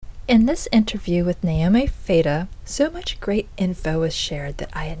In this interview with Naomi Fata, so much great info was shared that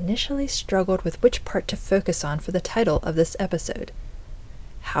I initially struggled with which part to focus on for the title of this episode.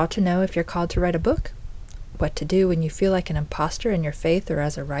 How to know if you're called to write a book? What to do when you feel like an imposter in your faith or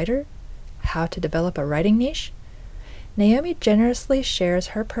as a writer? How to develop a writing niche? Naomi generously shares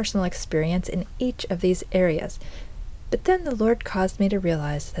her personal experience in each of these areas, but then the Lord caused me to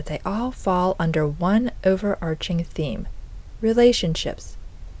realize that they all fall under one overarching theme: relationships,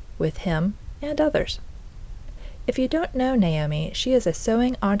 with Him and others. If you don't know Naomi, she is a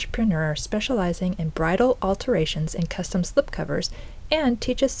sewing entrepreneur specializing in bridal alterations and custom slipcovers and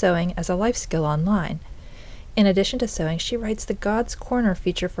teaches sewing as a life skill online. In addition to sewing, she writes the God's Corner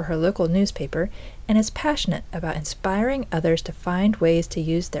feature for her local newspaper and is passionate about inspiring others to find ways to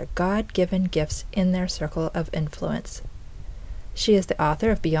use their God-given gifts in their circle of influence. She is the author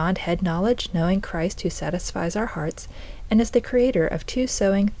of Beyond Head Knowledge, Knowing Christ Who Satisfies Our Hearts, and is the creator of 2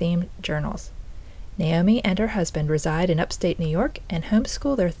 sewing-themed journals. Naomi and her husband reside in upstate New York and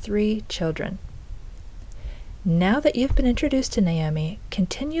homeschool their 3 children. Now that you've been introduced to Naomi,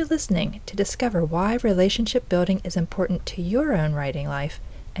 continue listening to discover why relationship building is important to your own writing life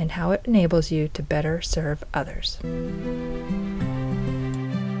and how it enables you to better serve others.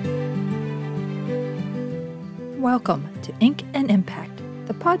 Welcome to Ink and Impact,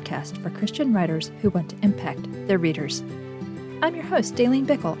 the podcast for Christian writers who want to impact their readers. I'm your host, Daleen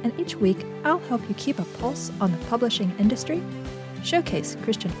Bickle, and each week I'll help you keep a pulse on the publishing industry, showcase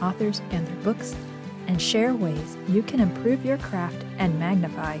Christian authors and their books, and share ways you can improve your craft and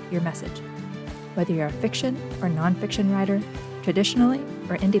magnify your message. Whether you're a fiction or nonfiction writer, traditionally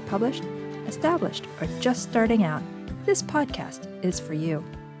or indie published, established or just starting out, this podcast is for you.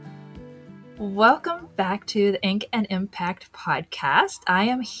 Welcome back to the Ink and Impact podcast. I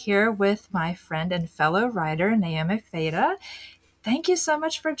am here with my friend and fellow writer, Naomi Fata. Thank you so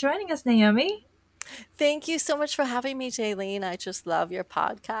much for joining us, Naomi. Thank you so much for having me, Jaylene. I just love your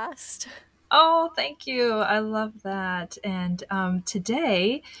podcast. Oh, thank you. I love that. And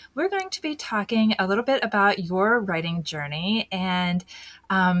today we're going to be talking a little bit about your writing journey. And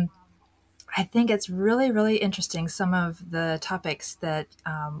I think it's really, really interesting, some of the topics that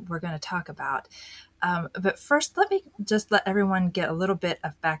we're going to talk about. But first, let me just let everyone get a little bit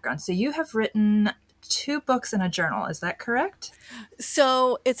of background. So you have written 2 books and a journal. Is that correct?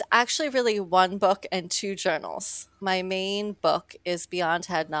 So it's actually really 1 book and 2 journals. My main book is Beyond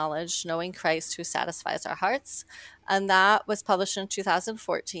Head Knowledge, Knowing Christ Who Satisfies Our Hearts. And that was published in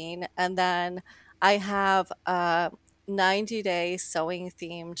 2014. And then I have a 90-day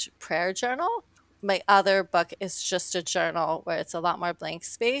sewing-themed prayer journal. My other book is just a journal where it's a lot more blank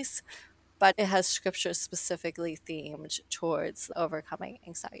space, but it has scripture specifically themed towards overcoming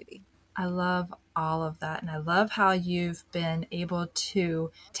anxiety. I love all of that. And I love how you've been able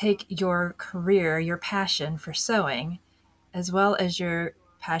to take your career, your passion for sewing, as well as your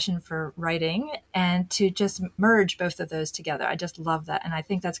passion for writing, and to just merge both of those together. I just love that. And I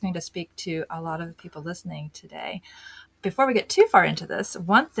think that's going to speak to a lot of the people listening today. Before we get too far into this,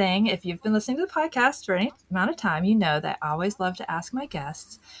 one thing, if you've been listening to the podcast for any amount of time, you know that I always love to ask my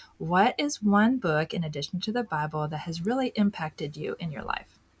guests, what is one book in addition to the Bible that has really impacted you in your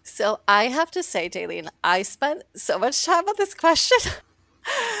life? So I have to say, Daleen, I spent so much time on this question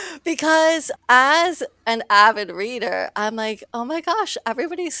because as an avid reader, I'm like, oh my gosh,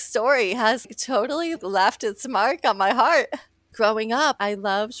 everybody's story has totally left its mark on my heart. Growing up, I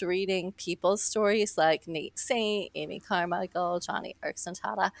loved reading people's stories like Nate Saint, Amy Carmichael, Johnny Erskine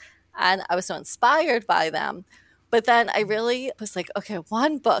Tata, and I was so inspired by them. But then I really was like, okay,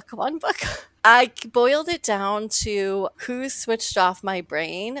 one book. I boiled it down to Who Switched Off My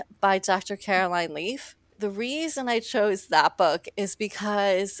Brain by Dr. Caroline Leaf. The reason I chose that book is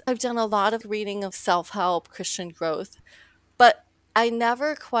because I've done a lot of reading of self-help, Christian growth, but I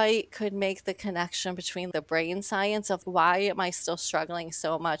never quite could make the connection between the brain science of why am I still struggling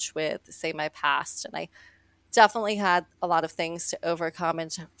so much with, say, my past. And I definitely had a lot of things to overcome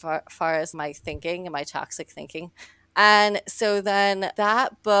as far as my thinking and my toxic thinking. And so then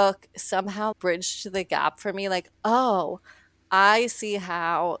that book somehow bridged the gap for me, like, oh, I see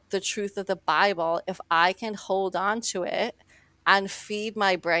how the truth of the Bible, if I can hold on to it and feed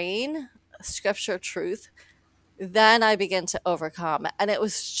my brain scripture truth, then I begin to overcome. And it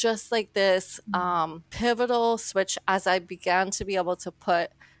was just like this pivotal switch as I began to be able to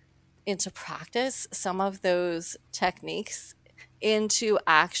put into practice some of those techniques into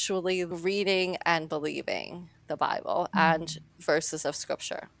actually reading and believing the Bible and verses of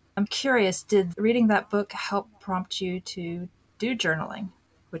scripture. I'm curious, did reading that book help prompt you to do journaling,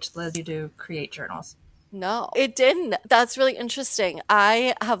 which led you to create journals? No, it didn't. That's really interesting.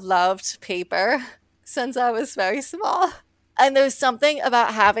 I have loved paper since I was very small. And there's something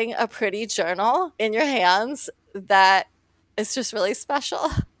about having a pretty journal in your hands that is just really special.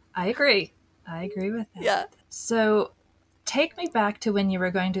 I agree. I agree with that. Yeah. So, take me back to when you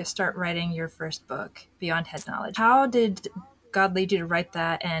were going to start writing your first book, Beyond Head Knowledge. How did God lead you to write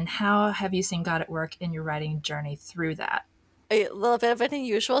that, and how have you seen God at work in your writing journey through that? A little bit of an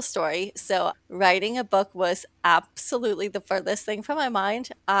unusual story. So, writing a book was absolutely the furthest thing from my mind.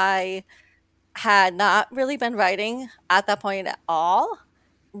 I had not really been writing at that point at all.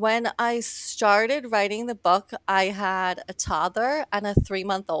 When I started writing the book, I had a toddler and a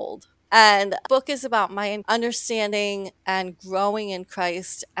 3-month old. And the book is about my understanding and growing in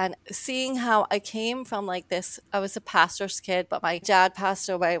Christ and seeing how I came from like this. I was a pastor's kid, but my dad passed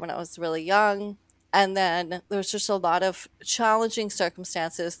away when I was really young. And then there was just a lot of challenging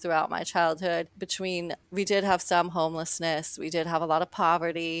circumstances throughout my childhood. Between, we did have some homelessness, we did have a lot of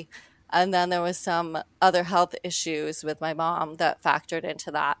poverty, and then there was some other health issues with my mom that factored into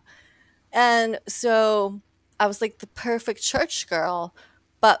that. And so I was like the perfect church girl,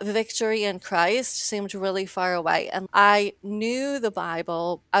 but victory in Christ seemed really far away. And I knew the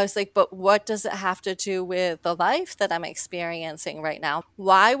Bible. I was like, but what does it have to do with the life that I'm experiencing right now?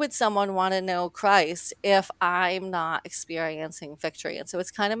 Why would someone want to know Christ if I'm not experiencing victory? And so it's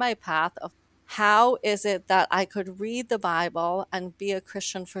kind of my path of how is it that I could read the Bible and be a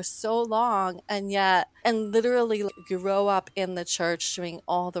Christian for so long and yet, and literally like, grow up in the church doing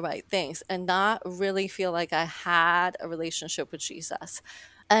all the right things and not really feel like I had a relationship with Jesus?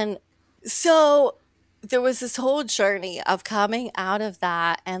 And so there was this whole journey of coming out of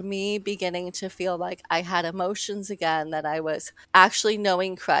that and me beginning to feel like I had emotions again, that I was actually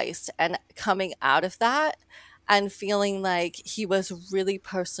knowing Christ and coming out of that and feeling like he was really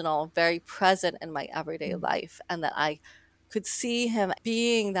personal, very present in my everyday life, and that I could see him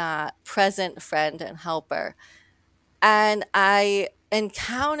being that present friend and helper. And I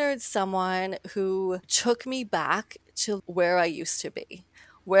encountered someone who took me back to where I used to be,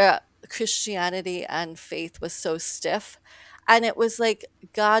 where Christianity and faith was so stiff. And it was like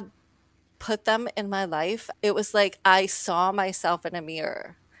God put them in my life. It was like I saw myself in a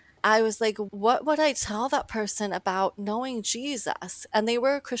mirror. I was like, what would I tell that person about knowing Jesus? And they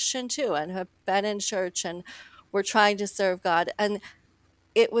were a Christian too and have been in church and were trying to serve God. And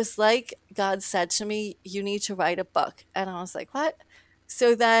it was like God said to me, you need to write a book. And I was like, what?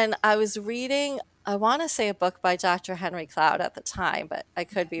 So then I was reading, I want to say a book by Dr. Henry Cloud at the time, but I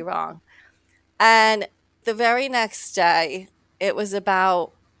could be wrong. And the very next day, it was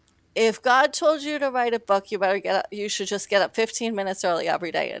about, if God told you to write a book, you better get up, you should just get up 15 minutes early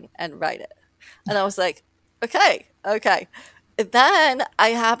every day and write it. And I was like, okay, okay. Then I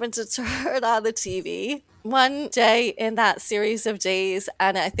happened to turn on the TV one day in that series of days,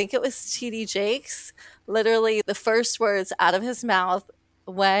 and I think it was TD Jakes. Literally, the first words out of his mouth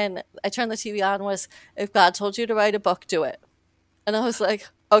when I turned the TV on was, if God told you to write a book, do it. And I was like,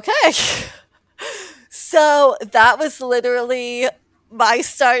 okay. So that was literally my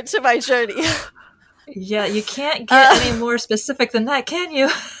start to my journey. Yeah, you can't get any uh, more specific than that, can you?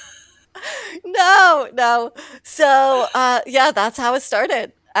 no, no. So, yeah, that's how it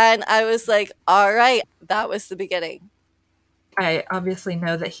started. And I was like, all right, that was the beginning. I obviously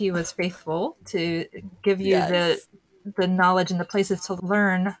know that he was faithful to give you Yes. the knowledge and the places to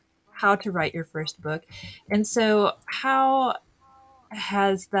learn how to write your first book. And so, how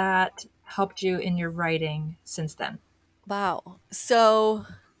has that helped you in your writing since then? Wow. So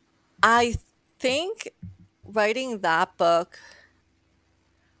I think writing that book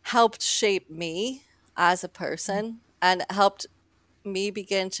helped shape me as a person and helped me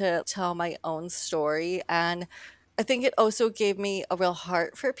begin to tell my own story. And I think it also gave me a real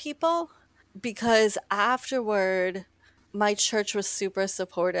heart for people because afterward, my church was super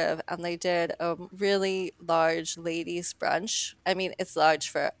supportive and they did a really large ladies' brunch. I mean, it's large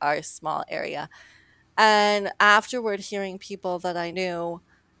for our small area. And afterward, hearing people that I knew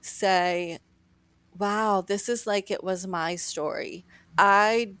say, wow, this is like it was my story.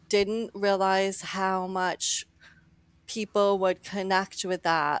 I didn't realize how much people would connect with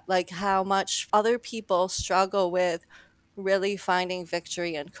that, like how much other people struggle with really finding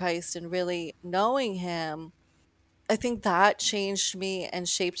victory in Christ and really knowing Him. I think that changed me and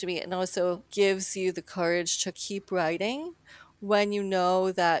shaped me and also gives you the courage to keep writing when you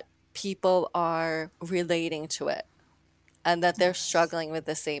know that people are relating to it and that they're Yes. struggling with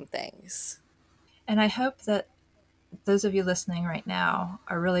the same things. And I hope that those of you listening right now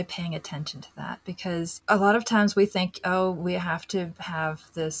are really paying attention to that, because a lot of times we think, oh, we have to have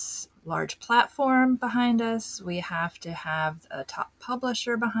this large platform behind us. We have to have a top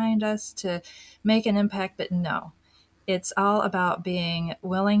publisher behind us to make an impact. But no, it's all about being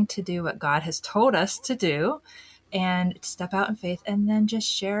willing to do what God has told us to do and step out in faith and then just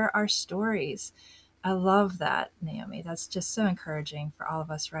share our stories. I love that, Naomi. That's just so encouraging for all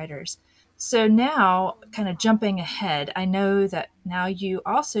of us writers. So now, kind of jumping ahead, I know that now you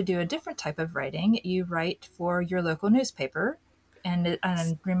also do a different type of writing. You write for your local newspaper. And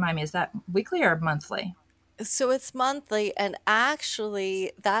remind me, is that weekly or monthly? So it's monthly, and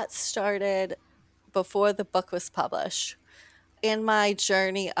actually, that started before the book was published. In my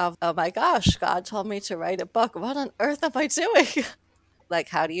journey of, oh my gosh, God told me to write a book. What on earth am I doing? Like,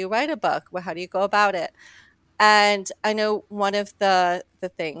 how do you write a book? Well, how do you go about it? And I know one of the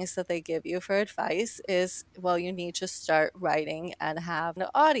things that they give you for advice is, well, you need to start writing and have an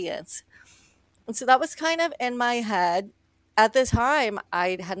audience. And so that was kind of in my head. At the time,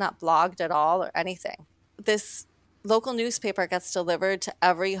 I had not blogged at all or anything. This local newspaper gets delivered to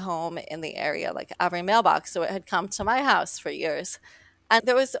every home in the area, like every mailbox. So it had come to my house for years. And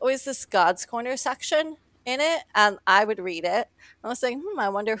there was always this God's Corner section in it, and I would read it. I was like, I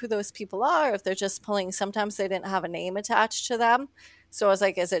wonder who those people are, if they're just pulling. Sometimes they didn't have a name attached to them. So I was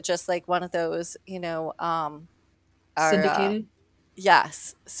like, is it just like one of those, are, Syndicated?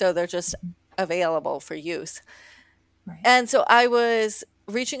 yes. So they're just available for use. Right. And so I was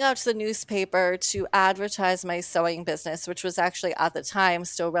reaching out to the newspaper to advertise my sewing business, which was actually at the time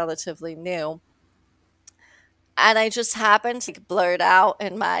still relatively new. And I just happened to blurt out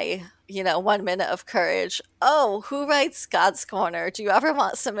in my, 1 minute of courage, oh, who writes God's Corner? Do you ever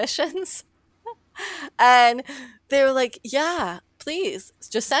want submissions? And they were like, yeah, please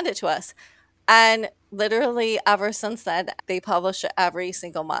just send it to us. And literally ever since then, they publish it every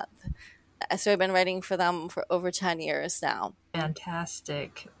single month. So I've been writing for them for over 10 years now.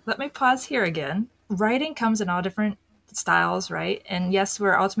 Fantastic. Let me pause here again. Writing comes in all different styles, right? And yes,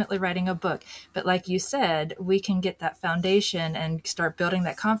 we're ultimately writing a book, but like you said, we can get that foundation and start building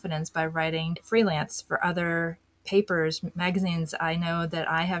that confidence by writing freelance for other papers, magazines. I know that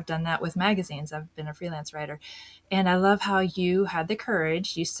I have done that with magazines. I've been a freelance writer. And I love how you had the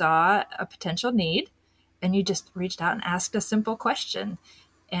courage, you saw a potential need, and you just reached out and asked a simple question.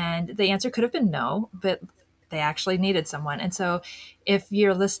 And the answer could have been no, but they actually needed someone. And so if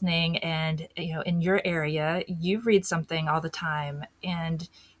you're listening and in your area you read something all the time, and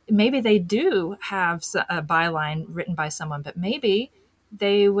maybe they do have a byline written by someone, but maybe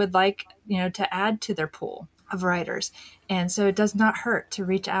they would like to add to their pool of writers. And so it does not hurt to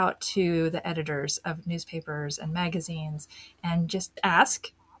reach out to the editors of newspapers and magazines and just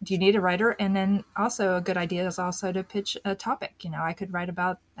ask, do you need a writer? And then also a good idea is also to pitch a topic. I could write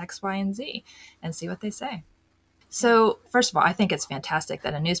about X, Y, and Z and see what they say. Yeah. So, first of all, I think it's fantastic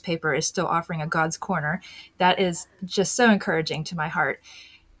that a newspaper is still offering a God's Corner. That is just so encouraging to my heart.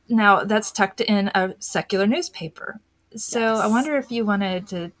 Now, that's tucked in a secular newspaper. So, I Yes. wonder if you wanted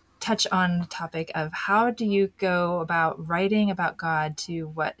to touch on the topic of how do you go about writing about God to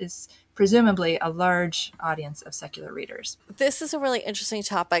what is presumably a large audience of secular readers. This is a really interesting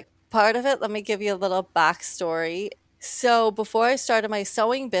topic. Part of it, let me give you a little backstory. So, before I started my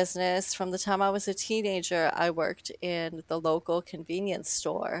sewing business, from the time I was a teenager, I worked in the local convenience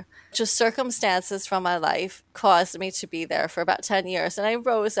store. Just circumstances from my life caused me to be there for about 10 years. And I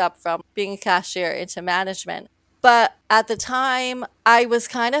rose up from being a cashier into management. But at the time, I was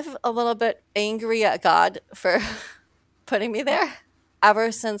kind of a little bit angry at God for putting me there.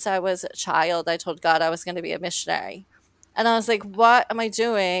 Ever since I was a child, I told God I was going to be a missionary. And I was like, what am I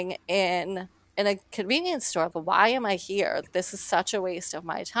doing in a convenience store? Why am I here? This is such a waste of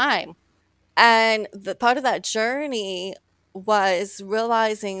my time. And the part of that journey was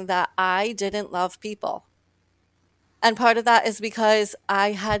realizing that I didn't love people. And part of that is because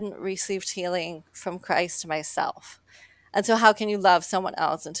I hadn't received healing from Christ myself. And so, how can you love someone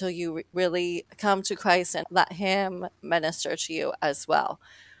else until you really come to Christ and let Him minister to you as well?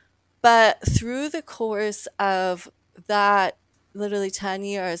 But through the course of that literally 10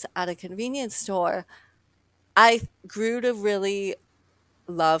 years at a convenience store, I grew to really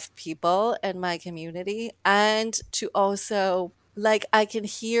love people in my community, and to also, like, I can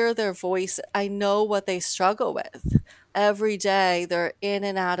hear their voice. I know what they struggle with. Every day they're in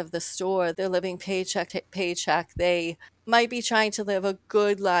and out of the store. They're living paycheck to paycheck. They might be trying to live a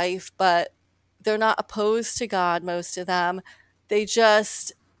good life, but they're not opposed to God, most of them. They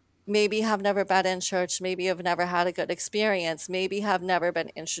just maybe have never been in church, maybe have never had a good experience, maybe have never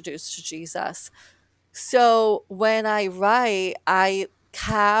been introduced to Jesus. So when I write, I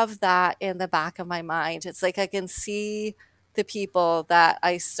have that in the back of my mind. It's like I can see the people that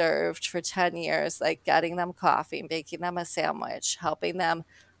I served for 10 years, like getting them coffee, making them a sandwich, helping them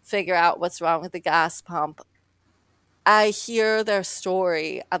figure out what's wrong with the gas pump. I hear their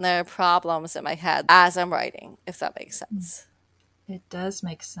story and their problems in my head as I'm writing, if that makes sense. It does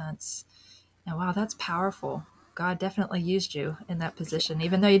make sense. And wow, that's powerful. God definitely used you in that Yeah. position,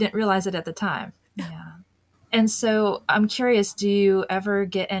 even though you didn't realize it at the time. Yeah. And so I'm curious, do you ever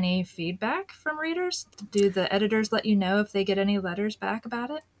get any feedback from readers? Do the editors let you know if they get any letters back about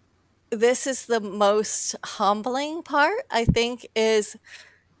it? This is the most humbling part, I think, is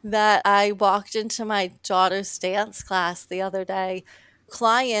that I walked into my daughter's dance class the other day.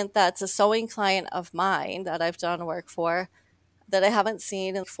 Client that's a sewing client of mine that I've done work for that I haven't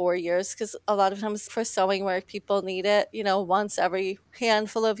seen in 4 years, because a lot of times for sewing work, people need it, once every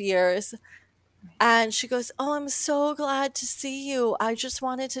handful of years. And she goes, "Oh, I'm so glad to see you. I just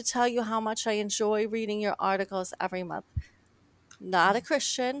wanted to tell you how much I enjoy reading your articles every month." Not a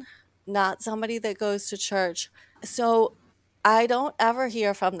Christian, not somebody that goes to church. So I don't ever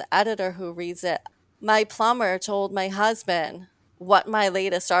hear from the editor who reads it. My plumber told my husband what my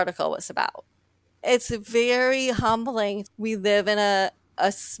latest article was about. It's very humbling. We live in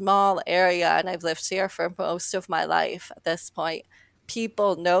a small area, and I've lived here for most of my life at this point.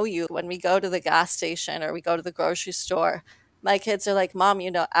 People know you when we go to the gas station or we go to the grocery store. My kids are like, "Mom, you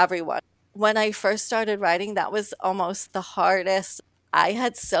know everyone." When I first started writing, that was almost the hardest. I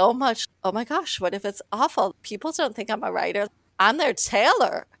had so much, oh my gosh, what if it's awful? People don't think I'm a writer. I'm their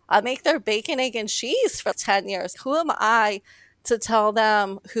tailor. I make their bacon, egg, and cheese for 10 years. Who am I to tell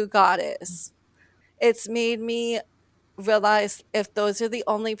them who God is? It's made me realize if those are the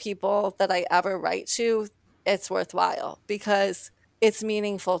only people that I ever write to, it's worthwhile because it's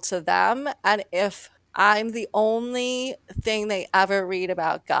meaningful to them. And if I'm the only thing they ever read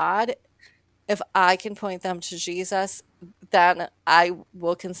about God, if I can point them to Jesus, then I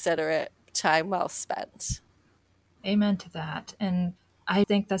will consider it time well spent. Amen to that. And I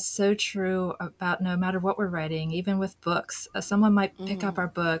think that's so true about no matter what we're writing, even with books. Someone might pick up Mhm. our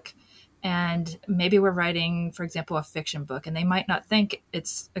book and maybe we're writing, for example, a fiction book, and they might not think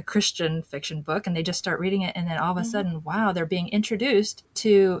it's a Christian fiction book, and they just start reading it. And then all of a Mhm. sudden, wow, they're being introduced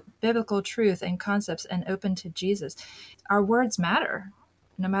to biblical truth and concepts and open to Jesus. Our words matter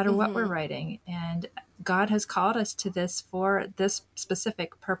no matter what we're Mhm. writing. And God has called us to this for this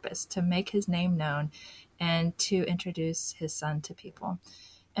specific purpose to make his name known and to introduce his son to people.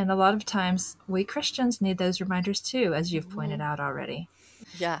 And a lot of times, we Christians need those reminders too, as you've pointed Mhm. out already.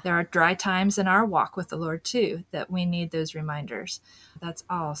 Yeah. There are dry times in our walk with the Lord too that we need those reminders. That's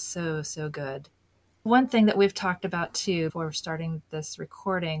all so, so good. One thing that we've talked about too before starting this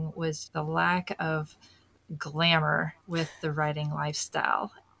recording was the lack of glamour with the writing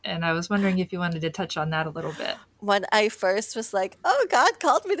lifestyle. And I was wondering if you wanted to touch on that a little bit. When I first was like, "Oh, God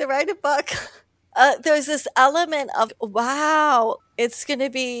called me to write a book," there's this element of, wow, it's going to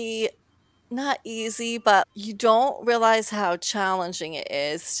be not easy, but you don't realize how challenging it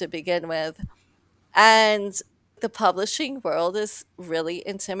is to begin with. And the publishing world is really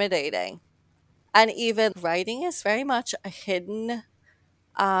intimidating. And even writing is very much a hidden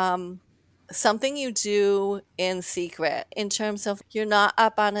um something you do in secret, in terms of you're not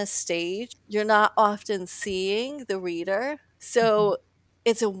up on a stage, you're not often seeing the reader. Mhm. So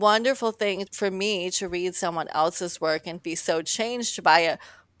it's a wonderful thing for me to read someone else's work and be so changed by it.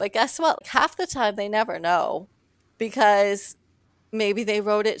 But guess what? Half the time they never know, because maybe they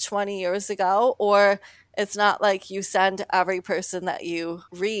wrote it 20 years ago, or it's not like you send every person that you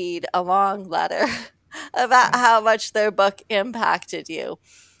read a long letter about Right. how much their book impacted you.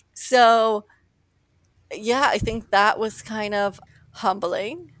 So, yeah, I think that was kind of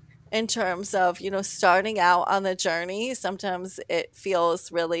humbling in terms of, starting out on the journey. Sometimes it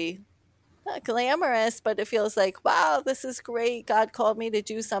feels really not glamorous, but it feels like, wow, this is great. God called me to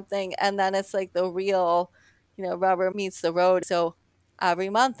do something. And then it's like the real, rubber meets the road. So every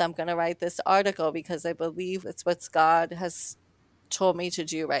month I'm going to write this article because I believe it's what God has told me to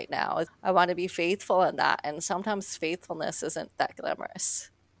do right now. I want to be faithful in that. And sometimes faithfulness isn't that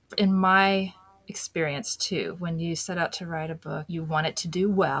glamorous. In my experience too, when you set out to write a book, you want it to do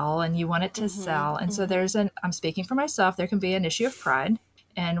well and you want it to Mm-hmm. sell. And so Mm-hmm. I'm speaking for myself, there can be an issue of pride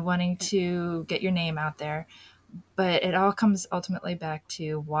and wanting to get your name out there. But it all comes ultimately back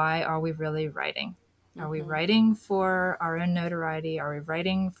to, why are we really writing? Are we Mm-hmm. writing for our own notoriety? Are we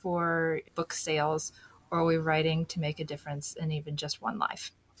writing for book sales? Or are we writing to make a difference in even just one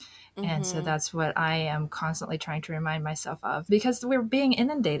life? And so Mm-hmm. that's what I am constantly trying to remind myself of, because we're being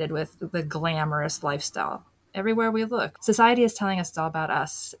inundated with the glamorous lifestyle everywhere we look. Society is telling us it's all about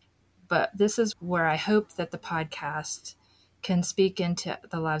us. But this is where I hope that the podcast can speak into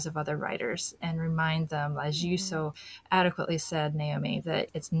the lives of other writers and remind them, as you so adequately said, Naomi, that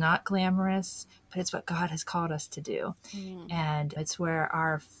it's not glamorous, but it's what God has called us to do. Mm. And it's where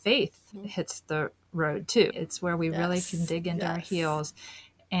our faith hits the road too. It's where we really can Yes. dig into our Yes. heels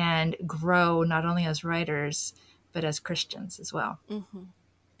and grow not only as writers, but as Christians as well. Hmm.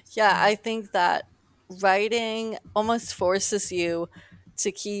 Yeah, Yeah. I think that writing almost forces you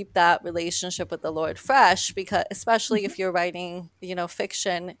to keep that relationship with the Lord fresh, because especially if you're writing,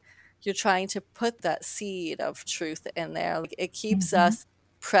 fiction, you're trying to put that seed of truth in there. Like, it keeps Mm-hmm. us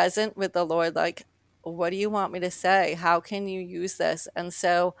present with the Lord. Like, what do you want me to say? How can you use this? And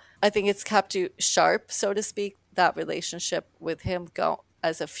so I think it's kept you sharp, so to speak, that relationship with Him go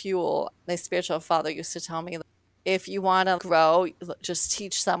as a fuel. My spiritual father used to tell me, if you want to grow, just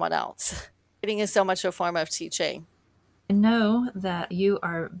teach someone else. Writing is so much a form of teaching. I know that you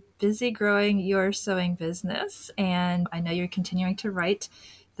are busy growing your sewing business, and I know you're continuing to write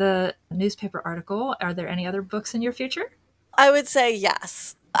the newspaper article. Are there any other books in your future? I would say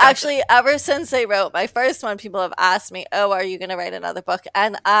yes. Gotcha. Actually, ever since I wrote my first one, people have asked me, "Oh, are you going to write another book?"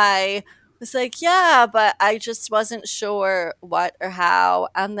 And I was like, "Yeah," but I just wasn't sure what or how.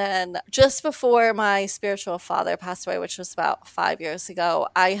 And then just before my spiritual father passed away, which was about 5 years ago,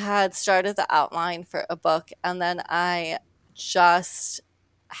 I had started the outline for a book, and then I just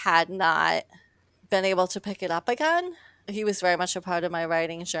had not been able to pick it up again. He was very much a part of my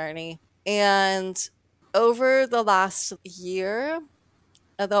writing journey. And over the last year,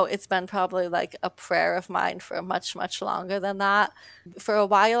 although it's been probably like a prayer of mine for much, much longer than that, for a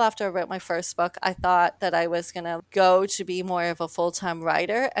while after I wrote my first book, I thought that I was going to go to be more of a full time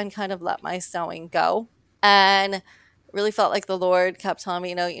writer and kind of let my sewing go. And really felt like the Lord kept telling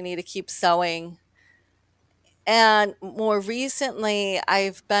me, you need to keep sewing. And more recently,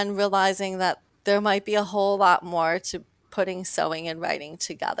 I've been realizing that there might be a whole lot more to putting sewing and writing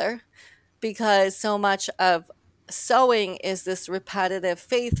together, because so much of sewing is this repetitive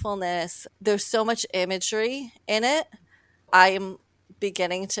faithfulness. There's so much imagery in it. I'm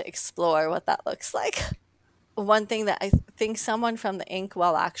beginning to explore what that looks like. One thing that I think someone from the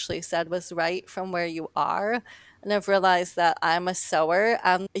Inkwell actually said was, write from where you are. And I've realized that I'm a sewer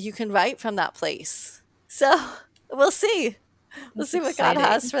and you can write from that place. So we'll see. We'll That's see what God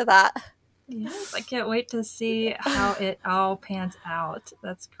has exciting. for that. Yes, I can't wait to see how it all pans out.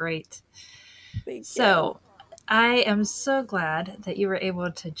 That's great. Thank you. So, I am so glad that you were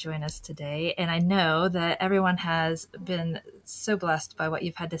able to join us today. And I know that everyone has been so blessed by what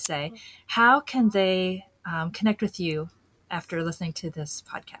you've had to say. How can they connect with you after listening to this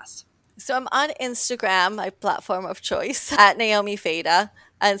podcast? So I'm on Instagram, my platform of choice, at Naomi Fata.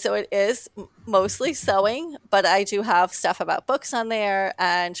 And so it is mostly sewing, but I do have stuff about books on there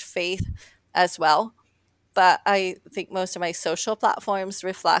and faith as well. But I think most of my social platforms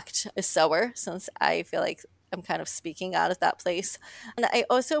reflect a sewer, since I feel like I'm kind of speaking out of that place. And I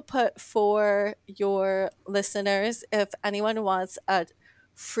also put, for your listeners, if anyone wants a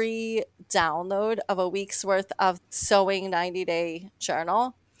free download of a week's worth of sewing 90-day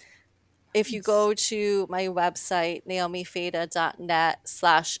journal, if you Nice. go to my website,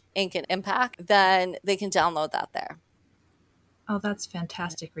 naomifada.net/ink and impact, then they can download that there. Oh, that's a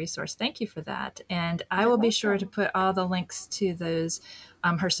fantastic resource. Thank you for that. And I You're will be sure to welcome. put all the links to those,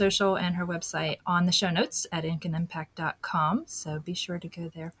 her social and her website, on the show notes at inkandimpact.com. So be sure to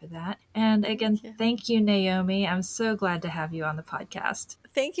go there for that. And again, Thank you. thank you, Naomi. I'm so glad to have you on the podcast.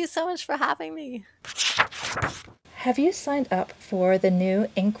 Thank you so much for having me. Have you signed up for the new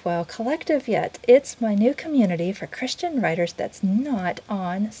Inkwell Collective yet? It's my new community for Christian writers that's not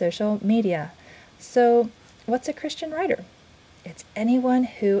on social media. So, what's a Christian writer? It's anyone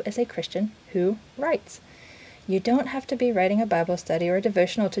who is a Christian who writes. You don't have to be writing a Bible study or a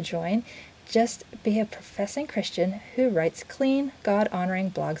devotional to join. Just be a professing Christian who writes clean,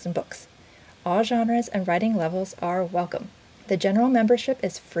 God-honoring blogs and books. All genres and writing levels are welcome. The general membership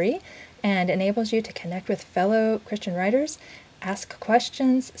is free and enables you to connect with fellow Christian writers, ask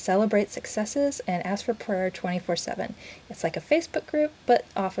questions, celebrate successes, and ask for prayer 24/7. It's like a Facebook group, but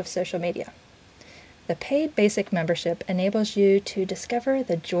off of social media. The paid basic membership enables you to discover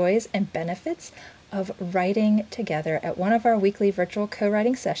the joys and benefits of writing together at one of our weekly virtual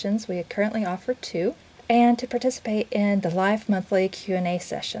co-writing sessions. We currently offer 2, and to participate in the live monthly Q&A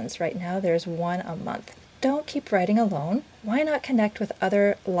sessions. Right now there's one a month. Don't keep writing alone. Why not connect with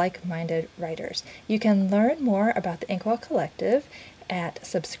other like-minded writers? You can learn more about the Inkwell Collective at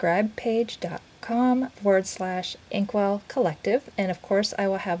subscribepage.com/Inkwell Collective. And of course, I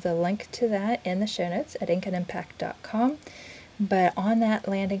will have the link to that in the show notes at inkandimpact.com. But on that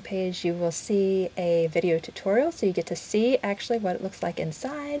landing page, you will see a video tutorial, so you get to see actually what it looks like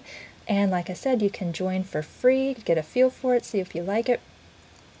inside. And like I said, you can join for free, get a feel for it, see if you like it.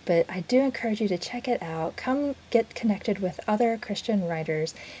 But I do encourage you to check it out. Come get connected with other Christian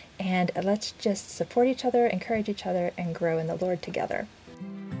writers, and let's just support each other, encourage each other, and grow in the Lord together.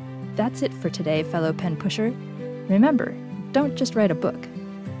 That's it for today, fellow pen pusher. Remember, don't just write a book,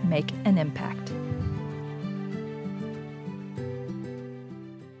 make an impact.